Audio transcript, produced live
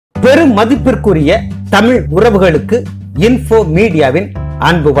பெரும் மதிப்பிற்குரிய தமிழ் உறவுகளுக்கு இன்ஃபோ மீடியாவின்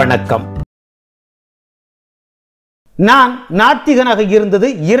அன்பு வணக்கம். நான் நாத்திகனாக இருந்தது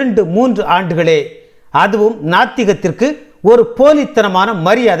 2-3 ஆண்டுகளே. அதுவும் நாத்திகத்திற்கு ஒரு போலித்தனமான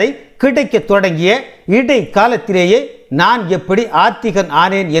மரியாதை கிடைக்க தொடங்கிய இடை காலத்திலேயே நான் எப்படி ஆத்திகன்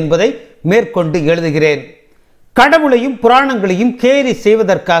ஆனேன் என்பதை மேற்கொண்டு எழுதுகிறேன். கடவுளையும் புராணங்களையும் கேலி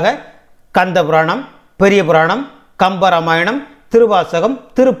செய்வதற்காக கந்த புராணம், பெரிய புராணம், கம்பராமாயணம், திருவாசகம்,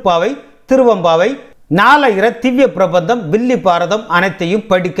 திருப்பாவை, திருவம்பாவை, 4000 திவ்ய பிரபந்தம், வில்லி பாரதம் அனைத்தையும்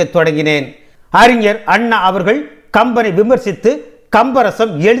படிக்க தொடங்கினேன். அறிஞர் அண்ணா அவர்கள் கம்பனை விமர்சித்து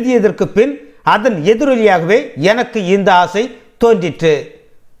கம்பரசம் எழுதியதற்கு பின் அதன் எதிரொலியாகவே எனக்கு இந்த ஆசை தோன்றிற்று.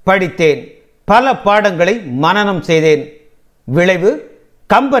 படித்தேன். பல பாடங்களை மனனம் செய்தேன். விளைவு,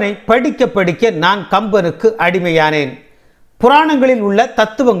 கம்பனை படிக்க படிக்க நான் கம்பனுக்கு அடிமையானேன். புராணங்களில் உள்ள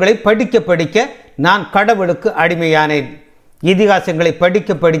தத்துவங்களை படிக்க படிக்க நான் கடவுளுக்கு அடிமையானேன். இதிகாசங்களை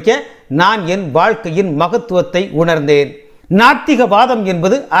படிக்க படிக்க நான் என் வாழ்க்கையின் மகத்துவத்தை உணர்ந்தேன். நாத்திகவாதம்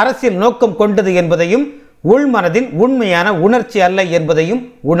என்பது அரசியல் நோக்கம் கொண்டது என்பதையும் உள்மனதின் உண்மையான உணர்ச்சி அல்ல என்பதையும்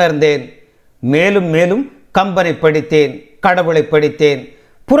உணர்ந்தேன். மேலும் மேலும் கம்பனை படித்தேன், கடவுளை படித்தேன்.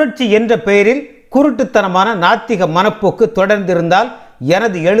 புரட்சி என்ற பெயரில் குருட்டுத்தனமான நாத்திக மனப்போக்கு தொடர்ந்திருந்தால்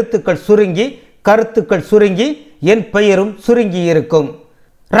எனது எழுத்துக்கள் சுருங்கி, கருத்துக்கள் சுருங்கி, என் பெயரும் சுருங்கி இருக்கும்.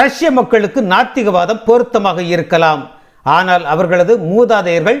 ரஷ்ய மக்களுக்கு நாத்திகவாதம் பொருத்தமாக இருக்கலாம். ஆனால் அவர்களது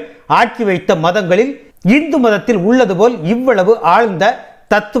மூதாதையர்கள் ஆக்கி வைத்த மதங்களில் இந்து மதத்தில் உள்ளது போல் இவ்வளவு ஆழ்ந்த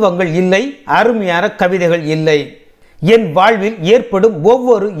தத்துவங்கள் இல்லை, அருமையான கவிதைகள் இல்லை. என் வாழ்வில் ஏற்படும்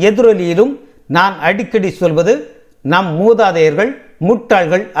ஒவ்வொரு எதிரொலியிலும் நான் அடிக்கடி சொல்வது நம் மூதாதையர்கள்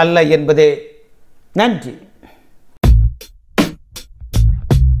முட்டாள்கள் அல்ல என்பதே. நன்றி.